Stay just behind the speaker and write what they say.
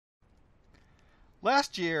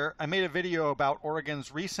Last year, I made a video about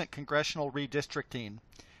Oregon's recent congressional redistricting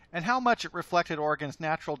and how much it reflected Oregon's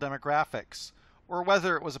natural demographics, or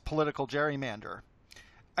whether it was a political gerrymander.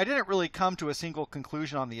 I didn't really come to a single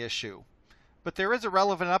conclusion on the issue, but there is a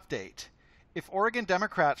relevant update. If Oregon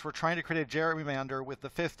Democrats were trying to create a gerrymander with the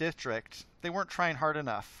 5th District, they weren't trying hard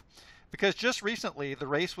enough. Because just recently, the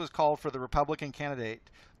race was called for the Republican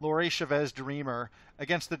candidate, Chavez-DeRemer,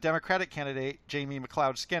 against the Democratic candidate,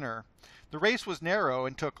 McLeod-Skinner. The race was narrow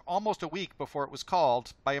and took almost a week before it was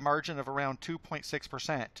called by a margin of around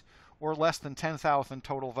 2.6%, or less than 10,000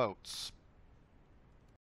 total votes.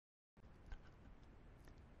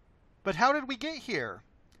 But how did we get here?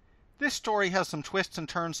 This story has some twists and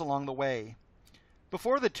turns along the way.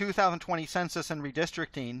 Before the 2020 census and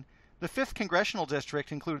redistricting, the 5th Congressional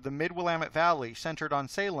District included the mid-Willamette Valley, centered on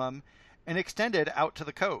Salem, and extended out to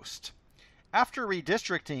the coast. After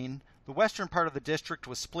redistricting, the western part of the district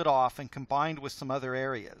was split off and combined with some other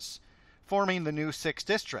areas, forming the new 6th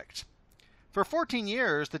District. For 14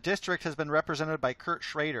 years, the district has been represented by Kurt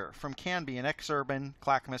Schrader from Canby in exurban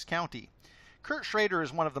Clackamas County. Kurt Schrader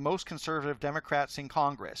is one of the most conservative Democrats in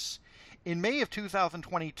Congress. In May of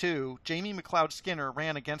 2022, McLeod-Skinner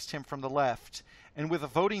ran against him from the left, and with a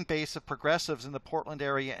voting base of progressives in the Portland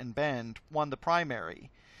area and Bend, won the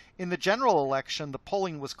primary. In the general election, the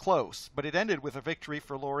polling was close, but it ended with a victory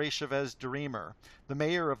for Chavez-DeRemer, the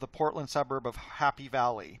mayor of the Portland suburb of Happy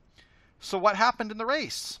Valley. So what happened in the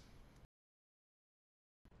race?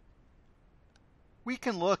 We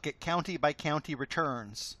can look at county-by-county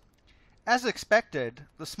returns. As expected,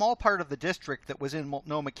 the small part of the district that was in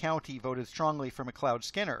Multnomah County voted strongly for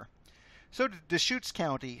McLeod-Skinner. So did Deschutes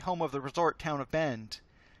County, home of the resort town of Bend.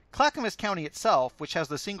 Clackamas County itself, which has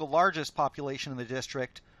the single largest population in the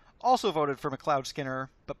district, also voted for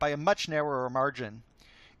McLeod-Skinner, but by a much narrower margin.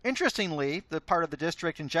 Interestingly, the part of the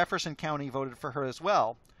district in Jefferson County voted for her as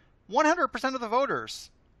well. 100% of the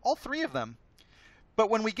voters, all three of them.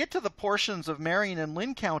 But when we get to the portions of Marion and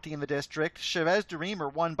Lynn County in the district,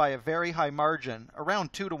 Chavez-DeRemer won by a very high margin,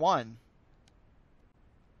 around 2-1.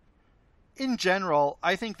 In general,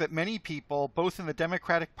 I think that many people, both in the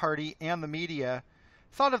Democratic Party and the media,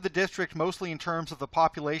 thought of the district mostly in terms of the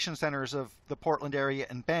population centers of the Portland area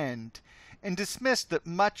and Bend, and dismissed that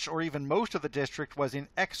much or even most of the district was in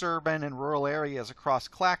exurban and rural areas across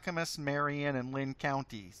Clackamas, Marion, and Lynn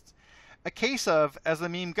counties. A case of, as the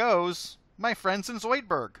meme goes, my friends in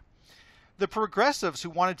Zoidberg. The progressives who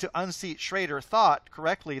wanted to unseat Schrader thought,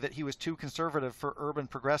 correctly, that he was too conservative for urban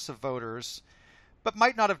progressive voters, but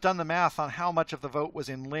might not have done the math on how much of the vote was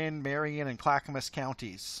in Lynn, Marion, and Clackamas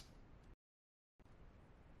counties.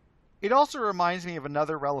 It also reminds me of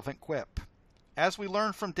another relevant quip. As we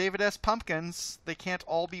learned from David S. Pumpkins, they can't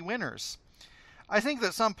all be winners. I think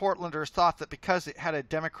that some Portlanders thought that because it had a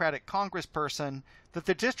Democratic congressperson, that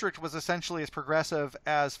the district was essentially as progressive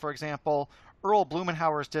as, for example, Earl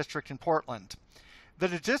Blumenauer's district in Portland.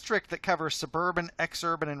 That a district that covers suburban,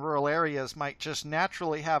 exurban, and rural areas might just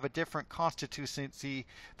naturally have a different constituency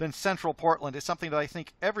than central Portland is something that I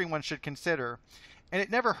think everyone should consider. And it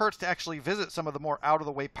never hurts to actually visit some of the more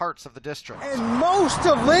out-of-the-way parts of the district. And most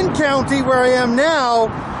of Lynn County, where I am now,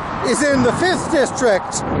 is in the 5th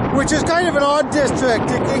District, which is kind of an odd district.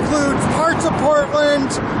 It includes parts of Portland,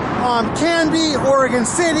 Canby, Oregon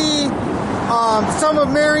City, some of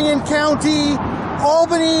Marion County,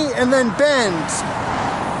 Albany, and then Bend.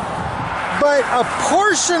 But a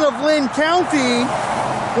portion of Lynn County,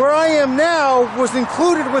 where I am now, was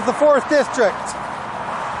included with the 4th District.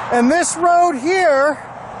 And this road here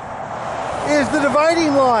is the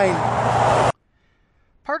dividing line.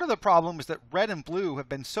 Part of the problem is that red and blue have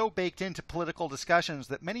been so baked into political discussions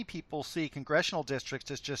that many people see congressional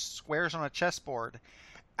districts as just squares on a chessboard,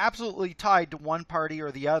 absolutely tied to one party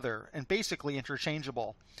or the other, and basically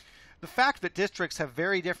interchangeable. The fact that districts have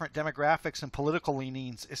very different demographics and political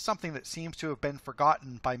leanings is something that seems to have been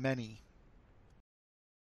forgotten by many.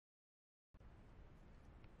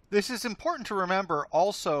 This is important to remember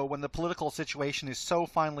also when the political situation is so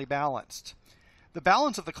finely balanced. The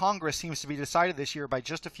balance of the Congress seems to be decided this year by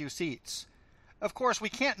just a few seats. Of course, we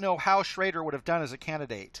can't know how Schrader would have done as a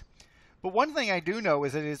candidate. But one thing I do know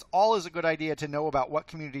is that it is always a good idea to know about what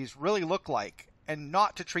communities really look like, and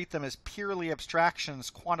not to treat them as purely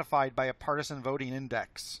abstractions quantified by a partisan voting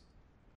index.